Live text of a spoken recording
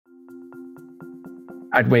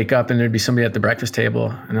I'd wake up and there'd be somebody at the breakfast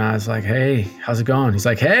table and I was like, hey, how's it going? He's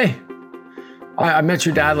like, hey, I met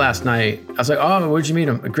your dad last night. I was like, oh, where'd you meet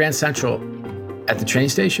him? At Grand Central. At the train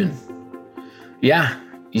station? Yeah,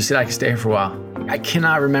 you said I could stay here for a while. I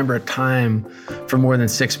cannot remember a time for more than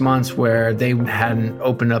 6 months where they hadn't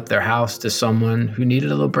opened up their house to someone who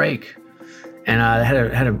needed a little break. And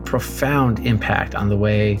it had a profound impact on the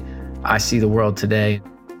way I see the world today.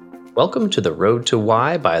 Welcome to The Road to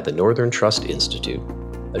Why by the Northern Trust Institute,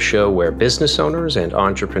 a show where business owners and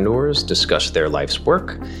entrepreneurs discuss their life's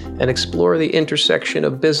work and explore the intersection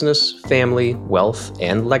of business, family, wealth,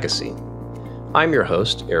 and legacy. I'm your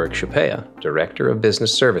host, Eric Chapea, Director of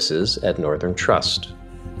Business Services at Northern Trust.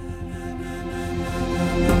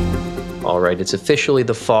 All right, it's officially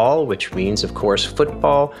the fall, which means, of course,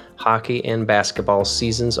 football, hockey, and basketball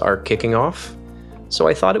seasons are kicking off. So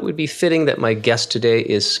I thought it would be fitting that my guest today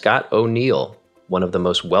is Scott O'Neill, one of the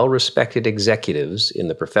most well-respected executives in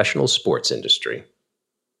the professional sports industry.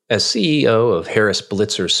 As CEO of Harris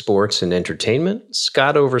Blitzer Sports and Entertainment,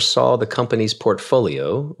 Scott oversaw the company's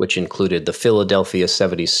portfolio, which included the Philadelphia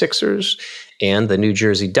 76ers and the New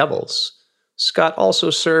Jersey Devils. Scott also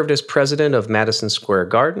served as president of Madison Square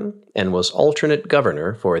Garden and was alternate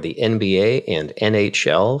governor for the NBA and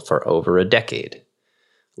NHL for over a decade.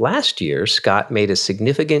 Last year, Scott made a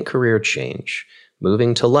significant career change,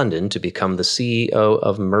 moving to London to become the CEO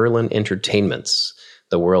of Merlin Entertainments,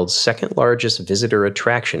 the world's second-largest visitor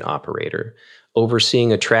attraction operator,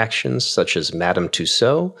 overseeing attractions such as Madame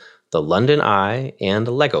Tussauds, the London Eye, and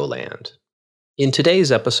Legoland. In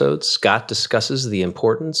today's episode, Scott discusses the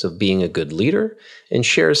importance of being a good leader and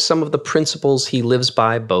shares some of the principles he lives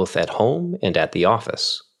by both at home and at the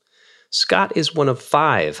office. Scott is one of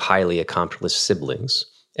 5 highly accomplished siblings,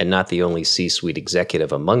 and not the only C-suite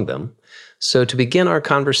executive among them. So to begin our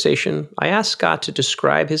conversation, I asked Scott to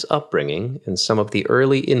describe his upbringing and some of the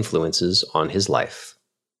early influences on his life.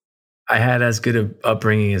 I had as good an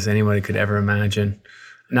upbringing as anybody could ever imagine.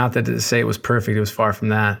 Not that to say it was perfect, it was far from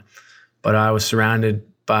that. But I was surrounded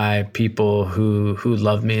by people who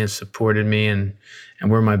loved me and supported me and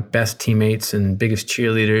were my best teammates and biggest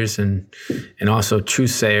cheerleaders and also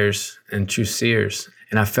truth sayers and truth seers.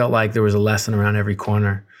 And I felt like there was a lesson around every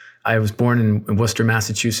corner. I was born in Worcester,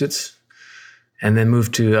 Massachusetts, and then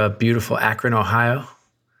moved to beautiful Akron, Ohio.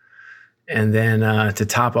 And then to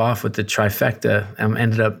top off with the trifecta, I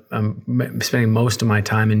ended up spending most of my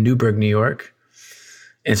time in Newburgh, New York.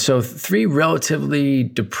 And so 3 relatively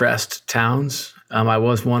depressed towns. I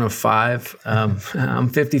was one of 5. I'm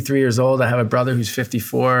 53 years old. I have a brother who's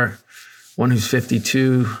 54, one who's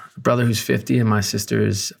 52, a brother who's 50, and my sister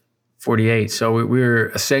is 48. So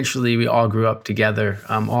we all grew up together.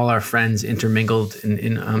 All our friends intermingled and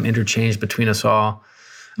interchanged between us all.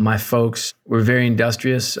 My folks were very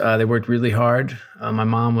industrious. They worked really hard. My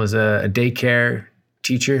mom was a daycare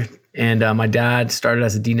teacher, and my dad started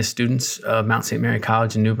as a dean of students of Mount St. Mary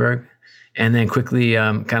College in Newburgh, and then quickly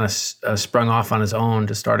sprung off on his own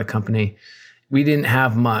to start a company. We didn't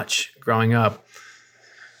have much growing up.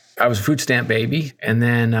 I was a food stamp baby, and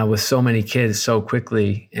then with so many kids so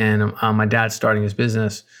quickly, and my dad starting his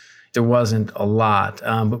business, there wasn't a lot.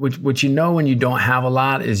 But what you know when you don't have a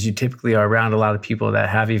lot is you typically are around a lot of people that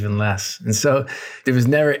have even less. And so there was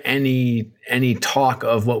never any talk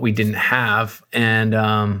of what we didn't have. And,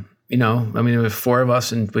 there was 4 of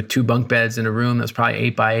us and with 2 bunk beds in a room that's probably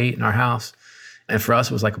 8 by 8 in our house. And for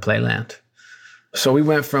us, it was like a playland. So we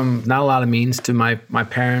went from not a lot of means to my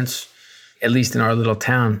parents, at least in our little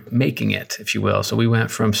town, making it, if you will. So we went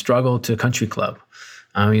from struggle to country club.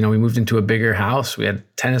 We moved into a bigger house. We had a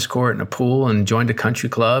tennis court and a pool and joined a country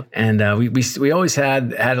club. And we always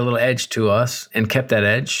had a little edge to us and kept that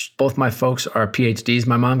edge. Both my folks are PhDs.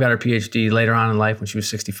 My mom got her PhD later on in life when she was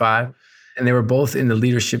 65. And they were both in the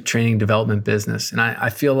leadership training development business. And I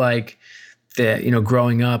feel like that,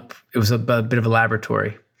 growing up, it was a bit of a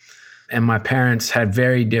laboratory. And my parents had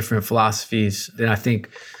very different philosophies than I think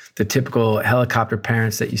the typical helicopter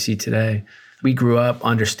parents that you see today. We grew up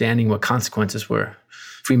understanding what consequences were.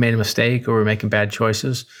 If we made a mistake or were making bad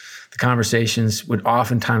choices, the conversations would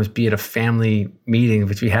oftentimes be at a family meeting,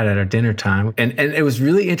 which we had at our dinner time. And it was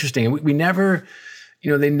really interesting. We never,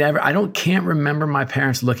 can't remember my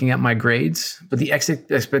parents looking at my grades, but the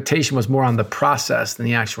expectation was more on the process than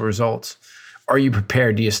the actual results. Are you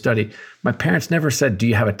prepared? Do you study? My parents never said, do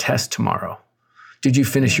you have a test tomorrow? Did you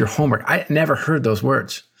finish your homework? I never heard those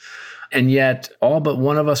words. And yet all but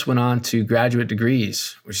one of us went on to graduate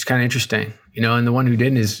degrees, which is kind of interesting, and the one who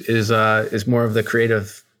didn't is more of the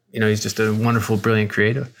creative, he's just a wonderful, brilliant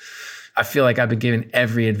creative. I feel like I've been given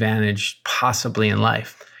every advantage possibly in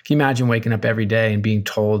life. Can you imagine waking up every day and being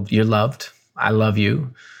told you're loved? I love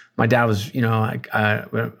you. My dad was,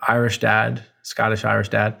 Irish dad, Scottish Irish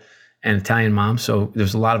dad, and Italian mom. So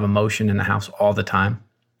there's a lot of emotion in the house all the time,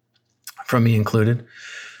 from me included.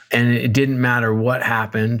 And it didn't matter what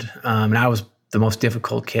happened. And I was the most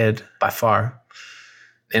difficult kid by far.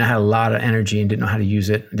 And I had a lot of energy and didn't know how to use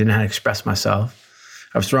it. Didn't know how to express myself.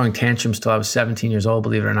 I was throwing tantrums till I was 17 years old,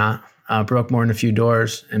 believe it or not. Broke more than a few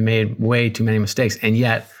doors and made way too many mistakes. And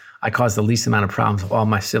yet I caused the least amount of problems of all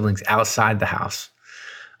my siblings outside the house.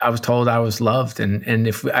 I was told I was loved. And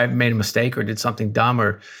if I made a mistake or did something dumb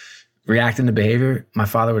or reacted to behavior, my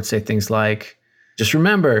father would say things like, just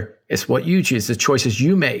remember, it's what you choose, the choices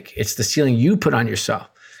you make. It's the ceiling you put on yourself,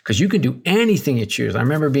 because you can do anything you choose. I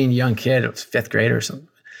remember being a young kid, it was fifth grade or something.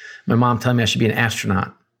 My mom telling me I should be an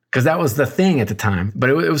astronaut, because that was the thing at the time. But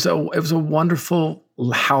it was a wonderful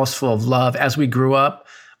house full of love. As we grew up,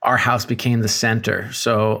 our house became the center.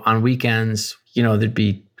 So on weekends, there'd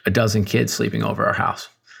be a dozen kids sleeping over our house.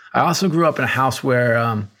 I also grew up in a house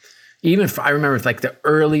where even if I remember like the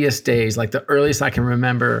earliest days, like the earliest I can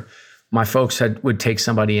remember, my folks would take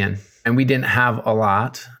somebody in, and we didn't have a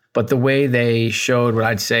lot, but the way they showed what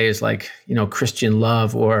I'd say is like, Christian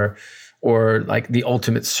love or like the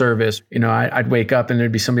ultimate service. I'd wake up and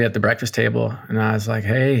there'd be somebody at the breakfast table and I was like,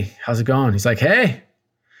 hey, how's it going? He's like, hey,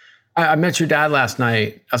 I met your dad last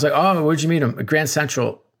night. I was like, oh, where'd you meet him? At Grand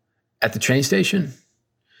Central. At the train station?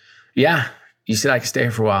 Yeah. You said I could stay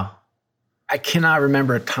here for a while. I cannot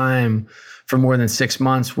remember a time for more than 6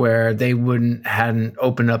 months where they hadn't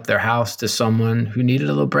opened up their house to someone who needed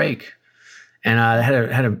a little break. And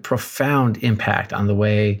it had a profound impact on the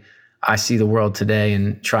way I see the world today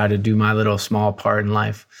and try to do my little small part in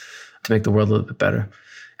life to make the world a little bit better.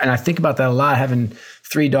 And I think about that a lot, having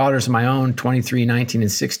 3 daughters of my own, 23, 19,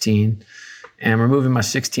 and 16. And we're moving my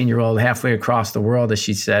 16-year-old halfway across the world, as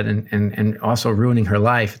she said, and also ruining her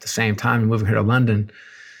life at the same time and moving her to London.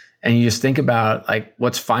 And you just think about like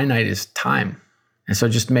what's finite is time. And so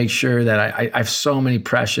just make sure that I have so many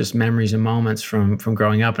precious memories and moments from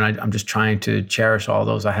growing up. And I'm just trying to cherish all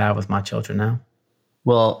those I have with my children now.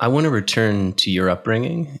 Well, I want to return to your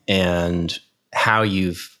upbringing and how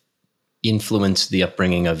you've influenced the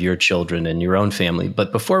upbringing of your children and your own family.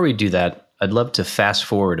 But before we do that, I'd love to fast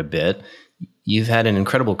forward a bit. You've had an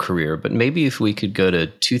incredible career, but maybe if we could go to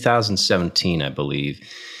 2017, I believe,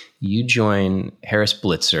 you join Harris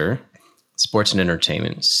Blitzer, Sports and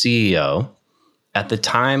Entertainment, CEO. At the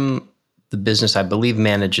time, the business, I believe,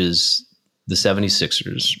 manages the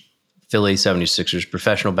 76ers, Philly 76ers,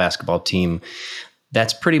 professional basketball team.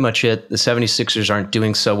 That's pretty much it. The 76ers aren't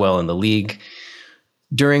doing so well in the league.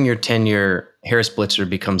 During your tenure, Harris Blitzer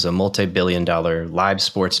becomes a multi-billion-dollar live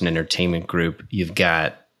sports and entertainment group. You've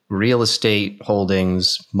got real estate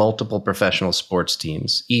holdings, multiple professional sports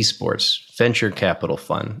teams, esports, venture capital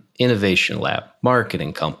fund, innovation lab,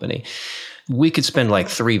 marketing company. We could spend like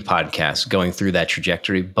 3 podcasts going through that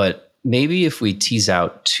trajectory, but maybe if we tease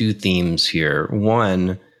out 2 themes here.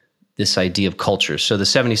 One, this idea of culture. So the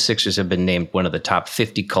 76ers have been named one of the top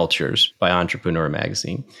 50 cultures by Entrepreneur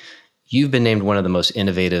magazine. You've been named one of the most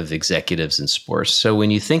innovative executives in sports. So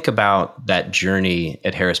when you think about that journey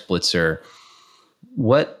at Harris Blitzer,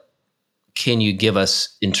 what can you give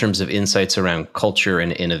us in terms of insights around culture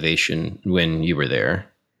and innovation when you were there?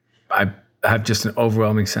 I have just an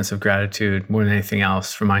overwhelming sense of gratitude more than anything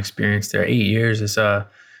else for my experience there. 8 years is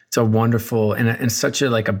it's a wonderful and such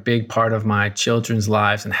a big part of my children's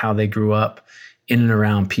lives and how they grew up in and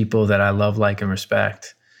around people that I love, like, and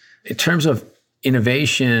respect. In terms of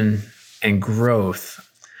innovation and growth,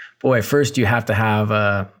 boy, first you have to have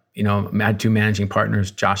I had 2 managing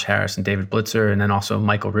partners, Josh Harris and David Blitzer, and then also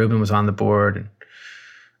Michael Rubin was on the board,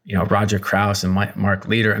 and Roger Krause and Mark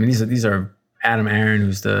Leader. I mean, these are Adam Aaron,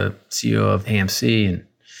 who's the CEO of AMC, and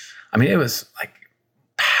I mean, it was like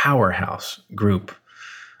powerhouse group,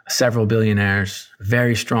 several billionaires,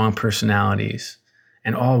 very strong personalities,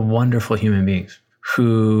 and all wonderful human beings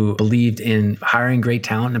who believed in hiring great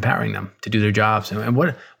talent and empowering them to do their jobs. And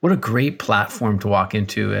what a great platform to walk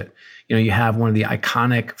into it. You have one of the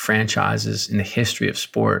iconic franchises in the history of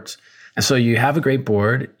sports. And so you have a great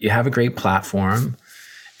board, you have a great platform.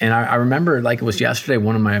 And I remember like it was yesterday,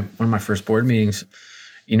 one of my first board meetings,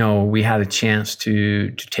 we had a chance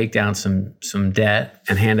to take down some debt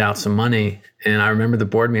and hand out some money. And I remember the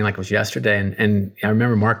board meeting like it was yesterday. And I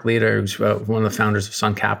remember Mark Leader, who's one of the founders of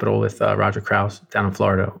Sun Capital with Roger Krause down in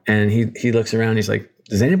Florida. And he looks around, he's like,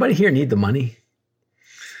 does anybody here need the money?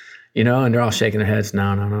 And they're all shaking their heads.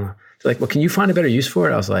 No. They're like, well, can you find a better use for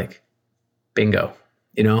it? I was like, bingo,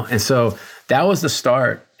 And so that was the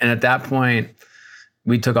start. And at that point,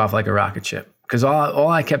 we took off like a rocket ship. Because all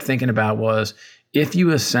I kept thinking about was, if you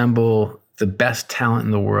assemble the best talent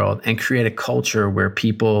in the world and create a culture where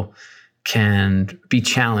people can be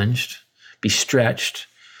challenged, be stretched,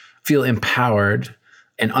 feel empowered,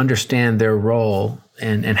 and understand their role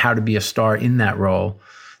and how to be a star in that role,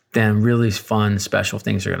 then really fun, special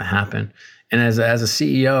things are going to happen. And as a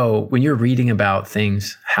CEO, when you're reading about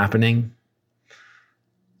things happening,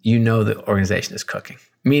 you know the organization is cooking.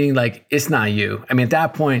 Meaning, like, it's not you. I mean, at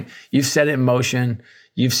that point, you've set it in motion.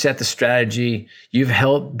 You've set the strategy. You've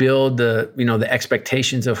helped build the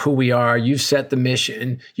expectations of who we are. You've set the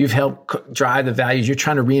mission. You've helped drive the values. You're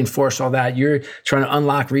trying to reinforce all that. You're trying to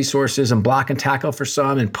unlock resources and block and tackle for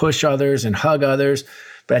some and push others and hug others.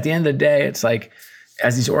 But at the end of the day, it's like,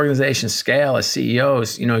 as these organizations scale, as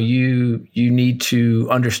CEOs, you need to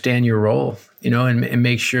understand your role, and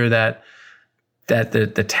make sure that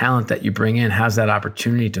the talent that you bring in has that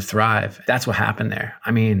opportunity to thrive. That's what happened there.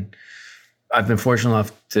 I mean, I've been fortunate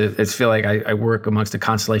enough to feel like I work amongst a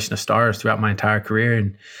constellation of stars throughout my entire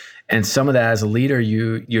career. And some of that as a leader,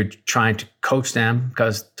 you're trying to coach them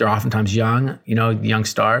because they're oftentimes young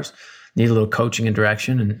stars, need a little coaching and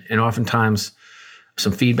direction and oftentimes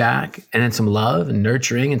some feedback and then some love and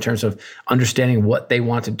nurturing in terms of understanding what they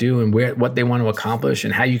want to do and what they want to accomplish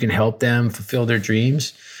and how you can help them fulfill their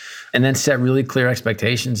dreams. And then set really clear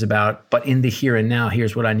expectations about, but in the here and now,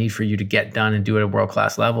 here's what I need for you to get done and do at a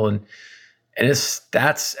world-class level. And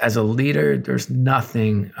that's, as a leader, there's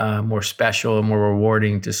nothing more special and more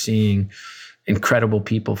rewarding to seeing incredible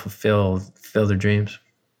people fulfill their dreams.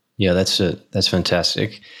 Yeah, that's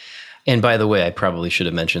fantastic. And by the way, I probably should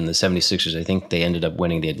have mentioned the 76ers. I think they ended up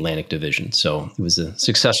winning the Atlantic Division. So it was a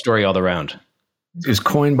success story all around. It was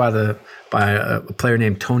coined by a player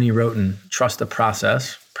named Tony Roten, trust the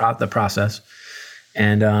process.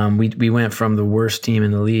 And we went from the worst team in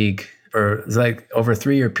the league, or it was like over a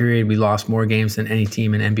 3-year period, we lost more games than any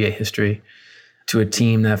team in NBA history, to a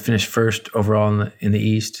team that finished first overall in the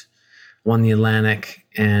East, won the Atlantic,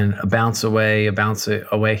 and a bounce away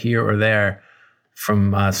here or there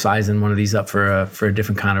from sizing one of these up for a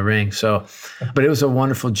different kind of ring. So, but it was a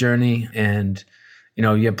wonderful journey, and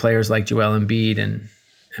you have players like Joel Embiid and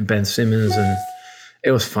Ben Simmons, and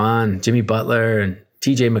it was fun. Jimmy Butler and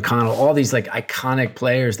TJ McConnell, all these like iconic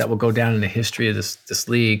players that will go down in the history of this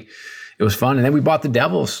league. It was fun. And then we bought the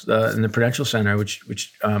Devils in the Prudential Center, which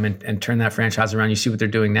and turned that franchise around. You see what they're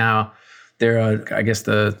doing now. They're, I guess,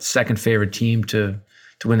 the second favorite team to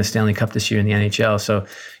win the Stanley Cup this year in the NHL. So,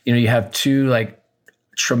 you have two like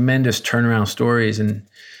tremendous turnaround stories,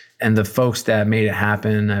 and the folks that made it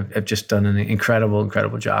happen have just done an incredible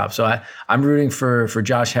job. So I'm rooting for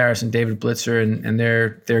Josh Harris and David Blitzer and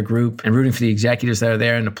their group, and rooting for the executives that are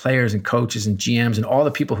there and the players and coaches and GMs and all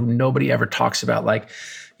the people who nobody ever talks about, like,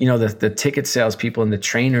 the ticket sales people and the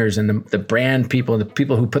trainers and the brand people and the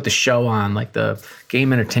people who put the show on, like the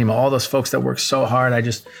game entertainment, all those folks that work so hard.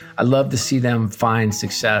 I love to see them find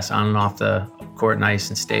success on and off the court and ice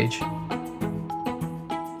and stage.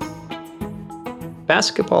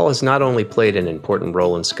 Basketball has not only played an important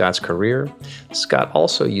role in Scott's career, Scott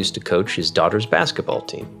also used to coach his daughter's basketball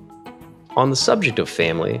team. On the subject of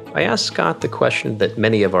family, I asked Scott the question that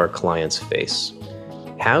many of our clients face.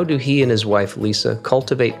 How do he and his wife Lisa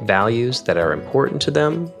cultivate values that are important to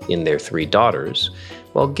them in their 3 daughters,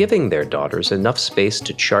 while giving their daughters enough space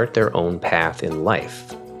to chart their own path in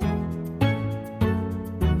life?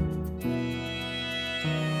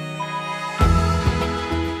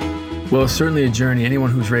 Well, it's certainly a journey.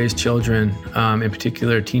 Anyone who's raised children, in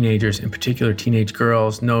particular teenagers, in particular teenage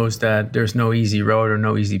girls, knows that there's no easy road or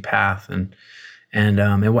no easy path. And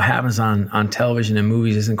what happens on television and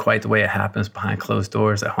movies isn't quite the way it happens behind closed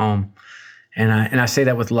doors at home. And I say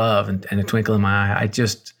that with love and a twinkle in my eye.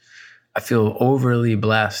 I feel overly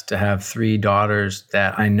blessed to have 3 daughters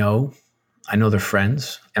that I know their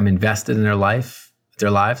friends. I'm invested in their lives,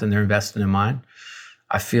 and they're invested in mine.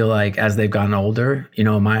 I feel like as they've gotten older,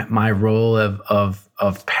 my role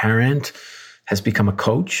of parent has become a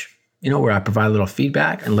coach, where I provide a little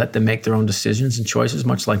feedback and let them make their own decisions and choices,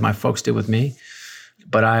 much like my folks did with me.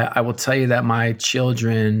 But I will tell you that my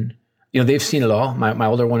children, they've seen it all. My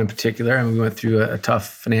older one in particular, and we went through a tough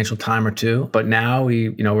financial time or two. But now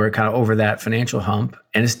we're kind of over that financial hump,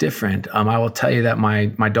 and it's different. I will tell you that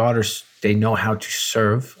my daughters, they know how to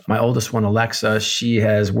serve. My oldest one, Alexa, she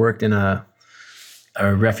has worked in a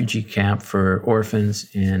refugee camp for orphans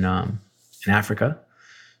in Africa.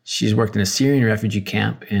 She's worked in a Syrian refugee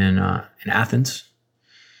camp in Athens.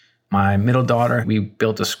 My middle daughter, we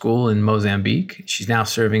built a school in Mozambique. She's now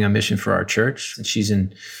serving a mission for our church. She's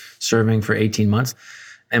serving for 18 months.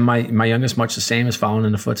 And my youngest, much the same, is following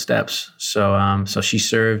in the footsteps. So she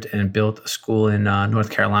served and built a school in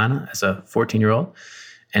North Carolina as a 14-year-old.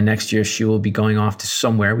 And next year she will be going off to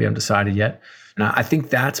somewhere. We haven't decided yet. And I think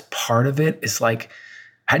that's part of it. It's like,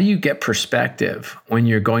 how do you get perspective when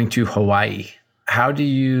you're going to Hawaii? How do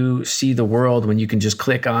you see the world when you can just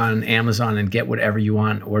click on Amazon and get whatever you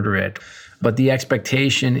want and order it? But the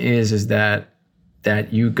expectation is that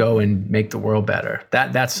you go and make the world better.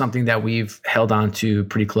 That's something that we've held on to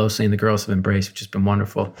pretty closely and the girls have embraced, which has been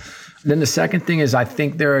wonderful. Then the second thing is I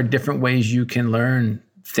think there are different ways you can learn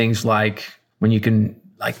things like when you can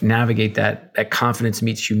like navigate that confidence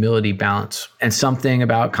meets humility balance. And something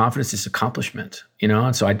about confidence is accomplishment,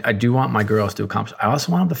 And so I do want my girls to accomplish. I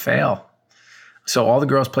also want them to fail. So all the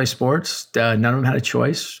girls play sports. None of them had a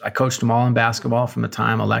choice. I coached them all in basketball from the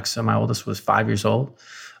time Alexa, my oldest, was 5 years old,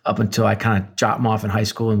 up until I kind of dropped them off in high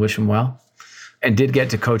school and wish them well. And did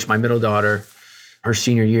get to coach my middle daughter. Her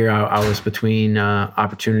senior year, I was between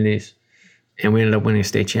opportunities. And we ended up winning a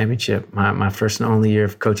state championship. My first and only year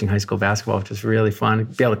of coaching high school basketball, which was really fun.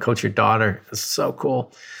 Be able to coach your daughter is so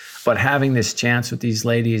cool. But having this chance with these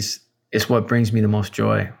ladies is what brings me the most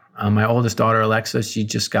joy. My oldest daughter, Alexa, she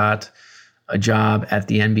just got a job at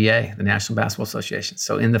the NBA, the National Basketball Association.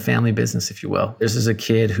 So in the family business, if you will. This is a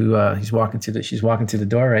kid who she's walking through the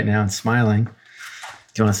door right now and smiling. Do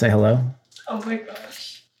you want to say hello? Oh my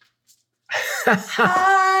gosh.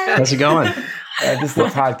 Hi. How's it going? This is the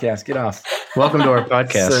podcast. Get off. Welcome to our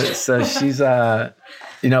podcast. So she's, but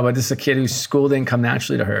this is a kid whose school didn't come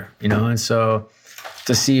naturally to her, and so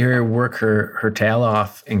to see her work her tail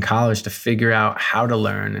off in college to figure out how to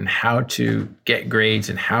learn and how to get grades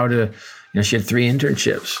and how to, she had 3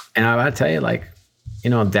 internships. And I gotta tell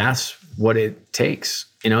you, that's what it takes,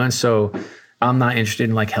 and so I'm not interested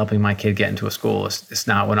in like helping my kid get into a school. It's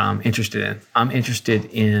not what I'm interested in. I'm interested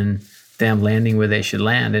in them landing where they should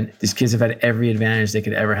land. And these kids have had every advantage they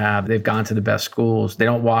could ever have. They've gone to the best schools. They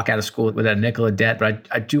don't walk out of school with a nickel of debt, but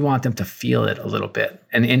I do want them to feel it a little bit.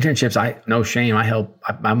 And the internships, no shame.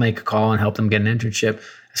 I make a call and help them get an internship.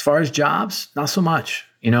 As far as jobs, not so much,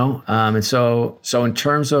 And so in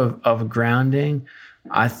terms of grounding,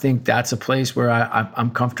 I think that's a place where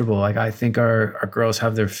I'm comfortable. Like I think our girls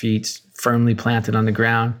have their feet firmly planted on the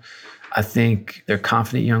ground. I think they're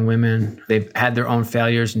confident young women. They've had their own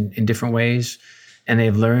failures in different ways, and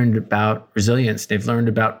they've learned about resilience. They've learned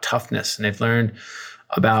about toughness, and they've learned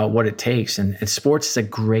about what it takes. And sports is a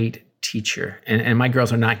great teacher. And my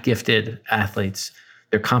girls are not gifted athletes.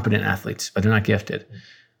 They're competent athletes, but they're not gifted.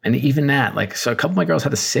 And even that, so a couple of my girls had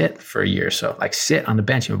to sit for a year or so, sit on the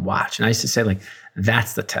bench and watch. And I used to say,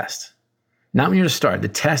 that's the test. Not when you're to start. The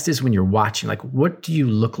test is when you're watching. What do you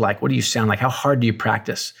look like? What do you sound like? How hard do you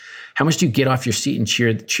practice? How much do you get off your seat and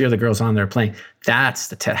cheer the girls on that are playing? That's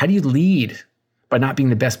the test. How do you lead by not being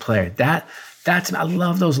the best player? I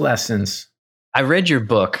love those lessons. I read your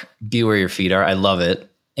book, Be Where Your Feet Are. I love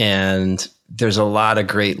it. And there's a lot of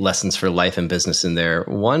great lessons for life and business in there.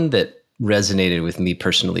 One that resonated with me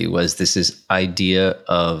personally was this idea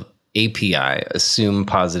of API, assume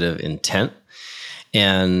positive intent.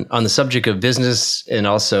 And on the subject of business and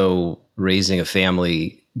also raising a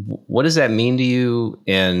family, what does that mean to you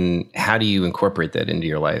and how do you incorporate that into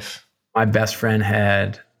your life? My best friend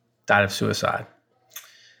had died of suicide.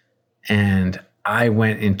 And I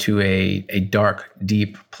went into a dark,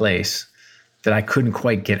 deep place that I couldn't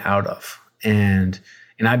quite get out of. And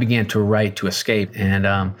I began to write to escape. And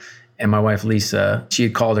my wife, Lisa, she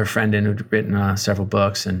had called her friend in who'd written several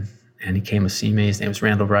books and he came to see me. His name was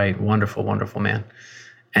Randall Wright, wonderful, wonderful man.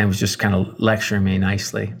 And was just kind of lecturing me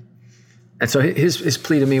nicely. And so his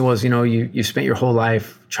plea to me was, you spent your whole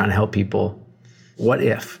life trying to help people. What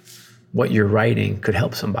if what you're writing could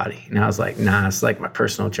help somebody? And I was like, nah, it's like my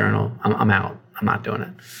personal journal. I'm out. I'm not doing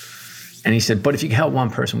it. And he said, but if you could help one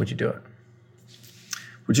person, would you do it?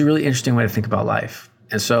 Which is a really interesting way to think about life.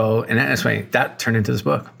 And so, and that's why that turned into this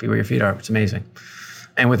book, Be Where Your Feet Are. It's amazing.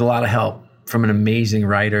 And with a lot of help from an amazing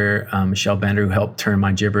writer, Michelle Bender, who helped turn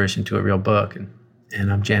my gibberish into a real book.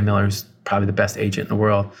 And Jan Miller, who's probably the best agent in the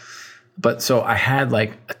world. But so I had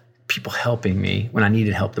people helping me when I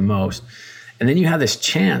needed help the most. And then you have this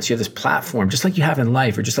chance, you have this platform, just like you have in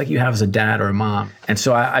life or just like you have as a dad or a mom. And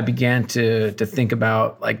so I began to think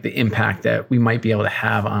about the impact that we might be able to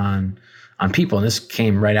have on people. And this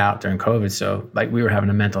came right out during COVID. So we were having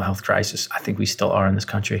a mental health crisis. I think we still are in this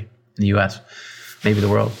country, in the US, maybe the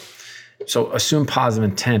world. So assume positive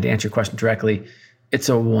intent, to answer your question directly. It's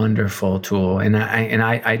a wonderful tool. And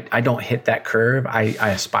I don't hit that curve. I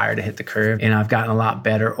aspire to hit the curve. And I've gotten a lot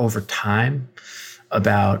better over time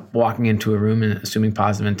about walking into a room and assuming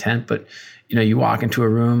positive intent. But, you walk into a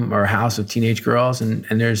room or a house of teenage girls and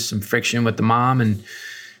there's some friction with the mom and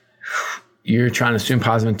you're trying to assume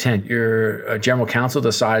positive intent. Your general counsel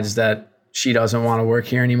decides that she doesn't want to work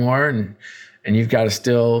here anymore, and you've got to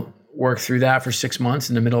still work through that for 6 months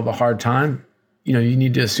in the middle of a hard time, you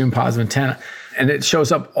need to assume positive intent. And it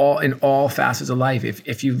shows up in all facets of life.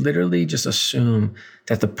 If you literally just assume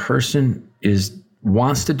that the person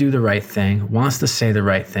wants to do the right thing, wants to say the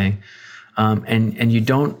right thing, and you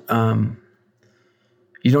don't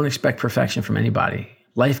expect perfection from anybody,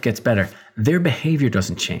 life gets better. Their behavior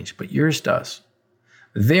doesn't change, but yours does.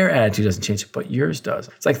 Their attitude doesn't change, but yours does.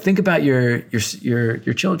 It's like, think about your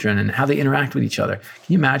children and how they interact with each other.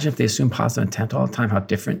 Can you imagine if they assume positive intent all the time, how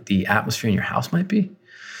different the atmosphere in your house might be?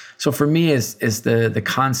 So for me, is the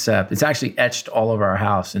concept. It's actually etched all over our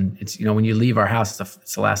house, and it's when you leave our house,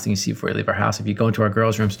 it's the last thing you see before you leave our house. If you go into our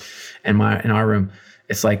girls' rooms, and in our room,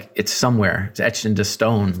 it's like it's somewhere. It's etched into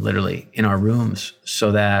stone, literally, in our rooms,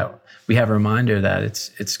 so that we have a reminder that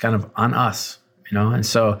it's kind of on us. And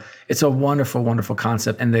so it's a wonderful, wonderful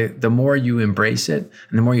concept. And the more you embrace it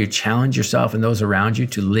and the more you challenge yourself and those around you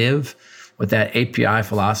to live with that API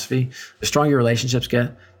philosophy, the stronger your relationships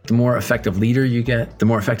get, the more effective leader you get, the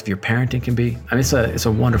more effective your parenting can be. I mean, it's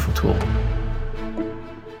a wonderful tool.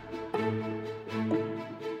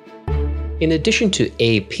 In addition to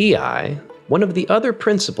API, one of the other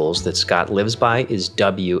principles that Scott lives by is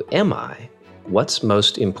WMI, what's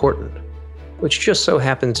most important, which just so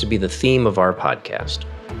happens to be the theme of our podcast.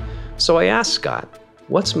 So I asked Scott,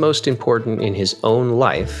 what's most important in his own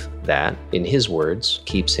life that, in his words,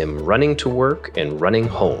 keeps him running to work and running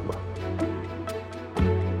home?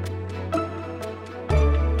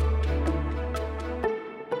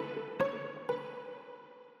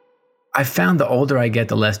 I found the older I get,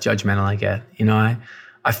 the less judgmental I get.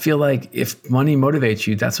 I feel like if money motivates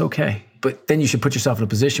you, that's okay. But then you should put yourself in a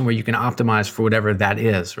position where you can optimize for whatever that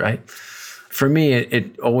is, right? For me,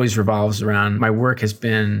 it always revolves around, my work has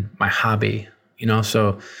been my hobby,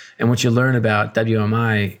 so, and what you learn about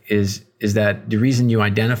WMI is that the reason you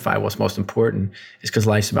identify what's most important is because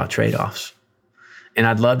life's about trade-offs. And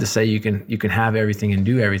I'd love to say you can have everything and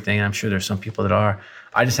do everything. And I'm sure there's some people that are.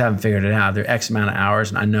 I just haven't figured it out. There are X amount of hours,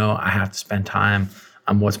 and I know I have to spend time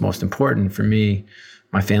on what's most important. For me,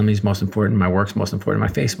 my family's most important, my work's most important, my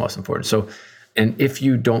faith's most important. So, and if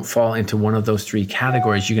you don't fall into one of those three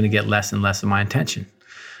categories, you're going to get less and less of my attention.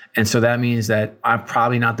 And so that means that I'm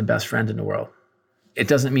probably not the best friend in the world. It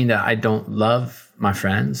doesn't mean that I don't love my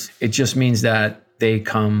friends. It just means that they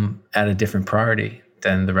come at a different priority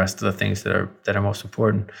than the rest of the things that are most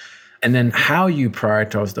important. And then how you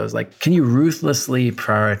prioritize those, like, can you ruthlessly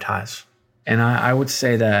prioritize? And I would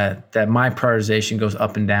say that my prioritization goes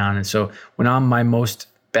up and down. And so when I'm my most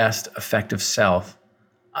best effective self,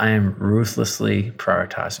 I am ruthlessly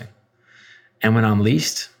prioritizing. And when I'm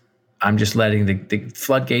least, I'm just letting the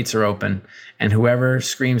floodgates are open, and whoever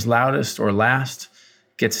screams loudest or last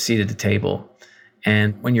gets a seat at the table.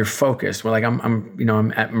 And when you're focused,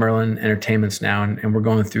 I'm at Merlin Entertainments now, and we're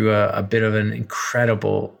going through a bit of an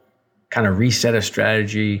incredible kind of reset of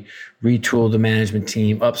strategy, retool the management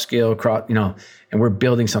team, upscale across, and we're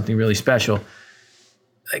building something really special.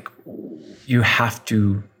 Like, you have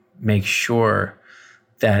to make sure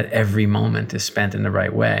that every moment is spent in the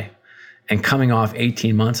right way. And coming off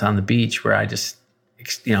 18 months on the beach where I just,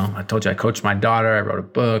 I told you I coached my daughter, I wrote a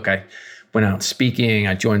book, I went out speaking,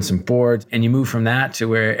 I joined some boards, and you move from that to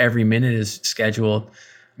where every minute is scheduled.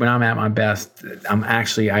 When I'm at my best,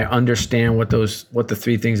 I understand what the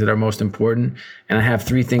three things that are most important, and I have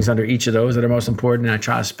three things under each of those that are most important, and I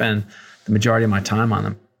try to spend the majority of my time on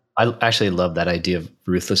them. I actually love that idea of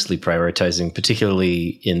ruthlessly prioritizing,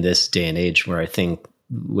 particularly in this day and age where I think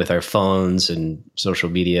with our phones and social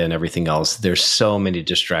media and everything else, there's so many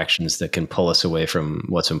distractions that can pull us away from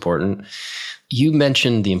what's important. You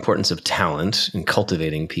mentioned the importance of talent and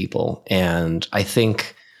cultivating people. And I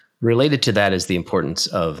think related to that is the importance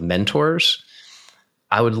of mentors.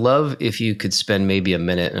 I would love if you could spend maybe a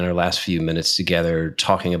minute in our last few minutes together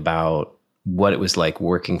talking about what it was like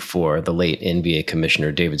working for the late NBA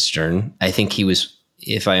commissioner, David Stern. I think he was,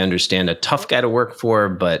 if I understand, a tough guy to work for,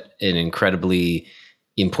 but an incredibly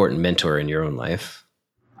important mentor in your own life.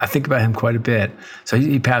 I think about him quite a bit. So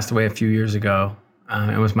he passed away a few years ago.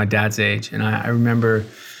 It was my dad's age. And I remember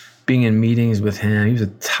being in meetings with him. He was a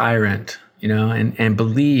tyrant, and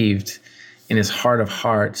believed in his heart of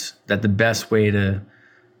hearts that the best way to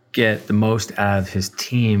get the most out of his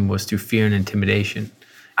team was through fear and intimidation.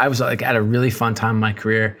 I was at a really fun time in my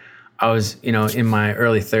career. I was, in my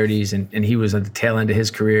early 30s, and he was at the tail end of his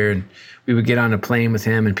career, and we would get on a plane with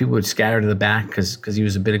him, and people would scatter to the back because he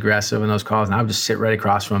was a bit aggressive in those calls, and I would just sit right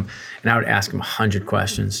across from him, and I would ask him 100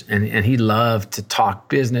 questions, and he loved to talk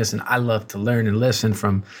business, and I loved to learn and listen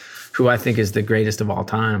from who I think is the greatest of all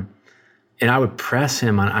time. And I would press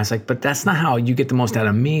him on, I was like, but that's not how you get the most out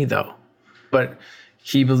of me though. But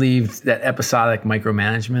he believed that episodic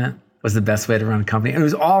micromanagement was the best way to run a company. And it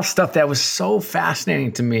was all stuff that was so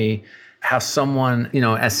fascinating to me, how someone,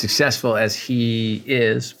 as successful as he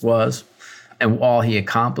was, and all he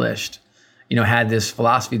accomplished, had this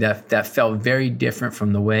philosophy that felt very different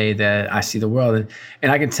from the way that I see the world.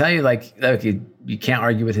 And I can tell you, look, you can't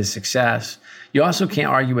argue with his success. You also can't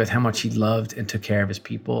argue with how much he loved and took care of his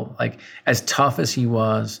people. Like, as tough as he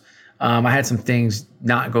was, I had some things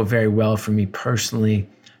not go very well for me personally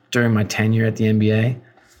during my tenure at the NBA.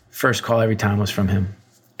 First call every time was from him.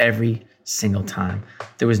 Every single time.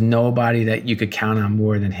 There was nobody that you could count on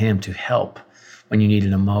more than him to help when you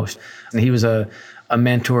needed him most. And he was a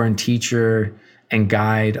mentor and teacher and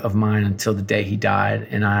guide of mine until the day he died.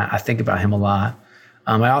 And I think about him a lot.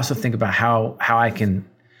 I also think about how I can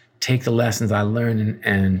take the lessons I learned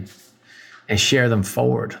and share them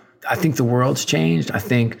forward. I think the world's changed. I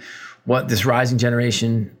think what this rising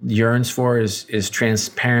generation yearns for is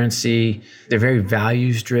transparency. They're very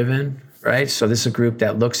values driven, right? So this is a group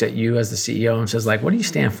that looks at you as the CEO and says, like, what do you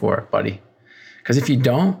stand for, buddy? Because if you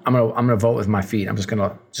don't, I'm gonna vote with my feet. I'm just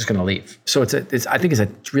gonna leave. So I think it's a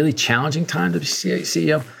really challenging time to be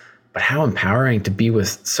CEO, but how empowering to be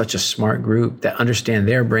with such a smart group that understand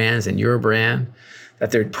their brands and your brand, that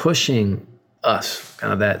they're pushing us,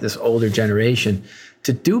 kind of this older generation,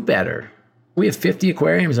 to do better. We have 50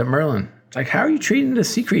 aquariums at Merlin. It's like, how are you treating the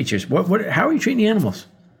sea creatures? How are you treating the animals?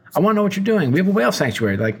 I want to know what you're doing. We have a whale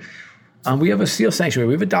sanctuary. We have a seal sanctuary.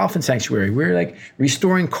 We have a dolphin sanctuary. We're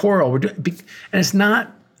restoring coral. And it's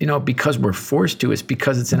not, because we're forced to. It's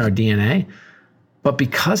because it's in our DNA. But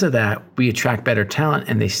because of that, we attract better talent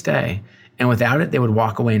and they stay. And without it, they would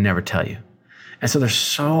walk away and never tell you. And so there's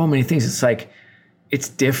so many things. It's like, it's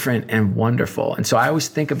different and wonderful. And so I always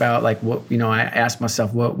think about I ask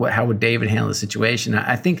myself, how would David handle the situation?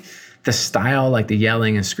 I think the style, like the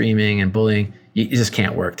yelling and screaming and bullying, you just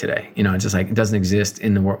can't work today. It's just it doesn't exist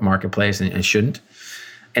in the marketplace and shouldn't.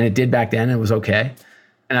 And it did back then, and it was okay.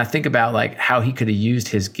 And I think about how he could have used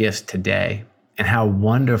his gifts today and how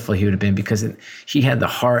wonderful he would have been, because he had the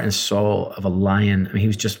heart and soul of a lion. I mean, he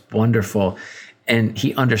was just wonderful. And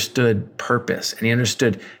he understood purpose, and he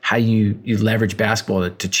understood how you leverage basketball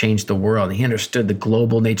to change the world. And he understood the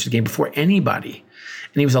global nature of the game before anybody.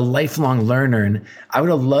 And he was a lifelong learner. And I would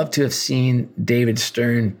have loved to have seen David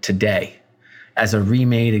Stern today as a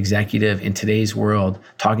remade executive in today's world,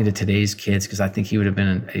 talking to today's kids, because I think he would have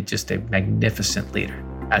been just a magnificent leader,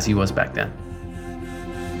 as he was back then.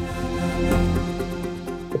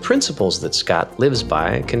 The principles that Scott lives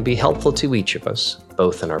by can be helpful to each of us,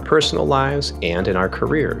 both in our personal lives and in our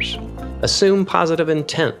careers. Assume positive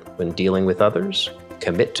intent when dealing with others,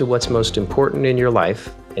 commit to what's most important in your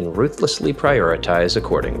life, and ruthlessly prioritize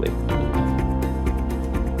accordingly.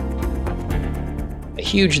 A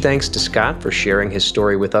huge thanks to Scott for sharing his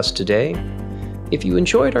story with us today. If you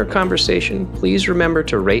enjoyed our conversation, please remember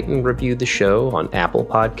to rate and review the show on Apple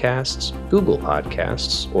Podcasts, Google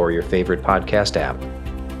Podcasts, or your favorite podcast app.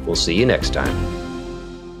 We'll see you next time.